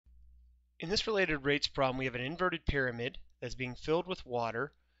In this related rates problem, we have an inverted pyramid that's being filled with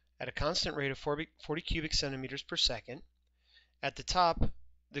water at a constant rate of 40 cubic centimeters per second. At the top,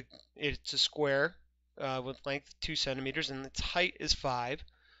 it's a square with length 2 centimeters and its height is 5.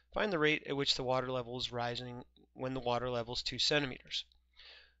 Find the rate at which the water level is rising when the water level is 2 centimeters.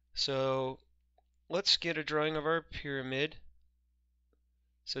 So let's get a drawing of our pyramid.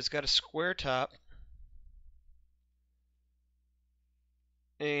 So it's got a square top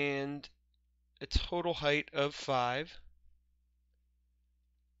and a total height of 5.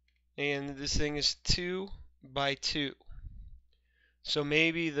 And this thing is 2 by 2. So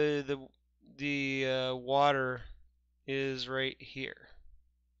maybe the water is right here.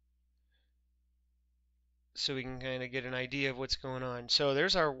 So we can kind of get an idea of what's going on. So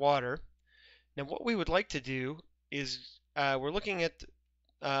there's our water. Now what we would like to do is we're looking at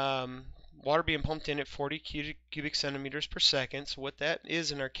water being pumped in at 40 cubic centimeters per second. So what that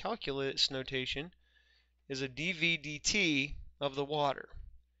is in our calculus notation is a dV dt of the water.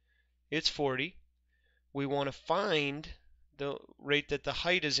 It's 40. We want to find the rate that the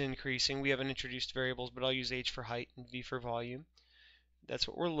height is increasing. We haven't introduced variables, but I'll use h for height and v for volume. That's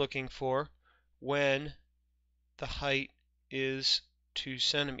what we're looking for when the height is 2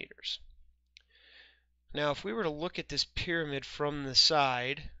 centimeters. Now, if we were to look at this pyramid from the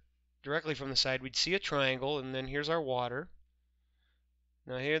side, directly from the side, we'd see a triangle, and then here's our water.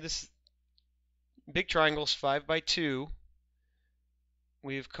 Now here, this big triangle is 5 by 2.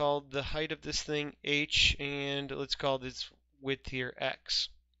 We've called the height of this thing h, and let's call this width here x.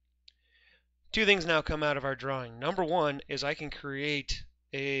 Two things now come out of our drawing. Number one is I can create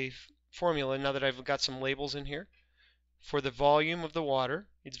a formula, now that I've got some labels in here, for the volume of the water.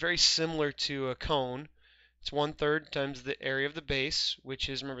 It's very similar to a cone. It's 1/3 times the area of the base, which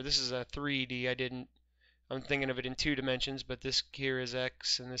is, remember, this is a 3D. I'm thinking of it in 2 dimensions, but this here is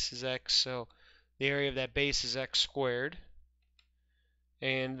x and this is x, so the area of that base is x squared.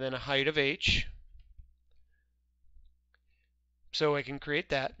 And then a height of h. So I can create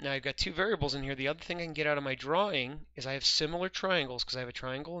that. Now I've got 2 variables in here. The other thing I can get out of my drawing is I have similar triangles, because I have a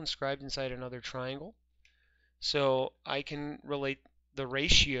triangle inscribed inside another triangle. So I can relate the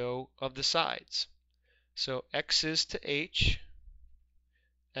ratio of the sides. So x is to h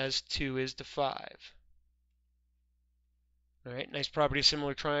as 2 is to 5. All right, nice property of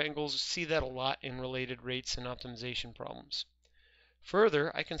similar triangles. See that a lot in related rates and optimization problems.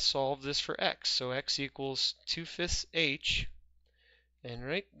 Further, I can solve this for x. So x equals 2/5 h. And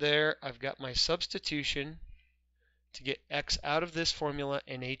right there, I've got my substitution to get x out of this formula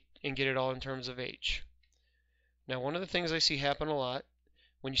and get it all in terms of h. Now, one of the things I see happen a lot,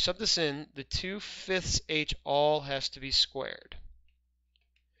 when you sub this in, the 2/5 h all has to be squared.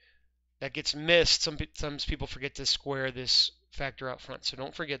 That gets missed. Sometimes people forget to square this factor out front, so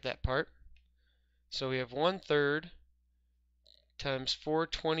don't forget that part. So we have 1/3 times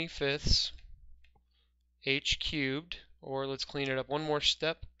 4/25 h cubed, or let's clean it up one more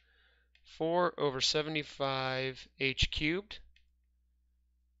step, 4/75 h cubed,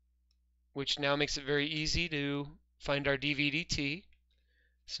 which now makes it very easy to find our dV dt.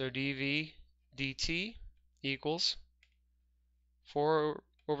 So dV dt equals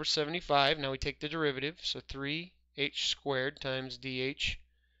 4/75. Now we take the derivative, so 3h squared times dH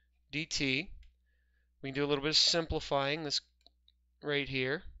dt. We can do a little bit of simplifying this right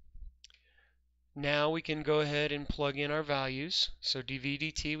here. Now we can go ahead and plug in our values. So dV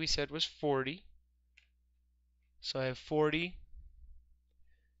dt we said was 40. So I have 40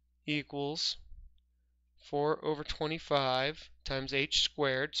 equals 4/25 times h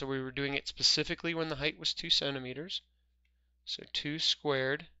squared. So we were doing it specifically when the height was 2 centimeters. So 2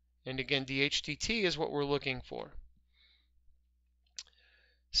 squared. And again, dH dt is what we're looking for.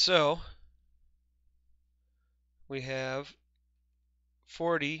 So we have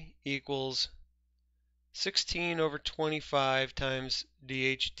 40 equals 16/25 times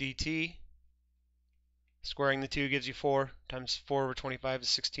dH dt. Squaring the 2 gives you 4 times 4/25 is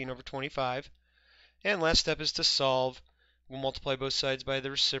 16/25. And last step is to solve. We'll multiply both sides by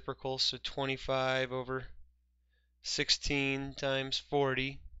the reciprocal, so 25/16 times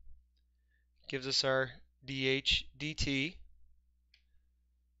 40 gives us our dH dt.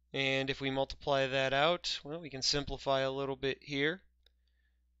 And if we multiply that out, well, we can simplify a little bit here.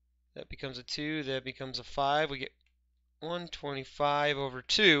 That becomes a 2, that becomes a 5. We get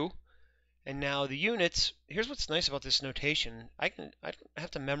 125/2. And now the units, here's what's nice about this notation. I don't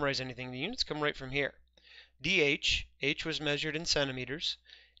have to memorize anything. The units come right from here. dH, h was measured in centimeters,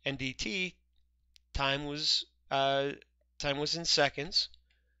 and dt, time was in seconds.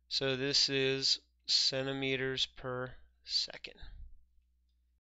 So this is centimeters per second.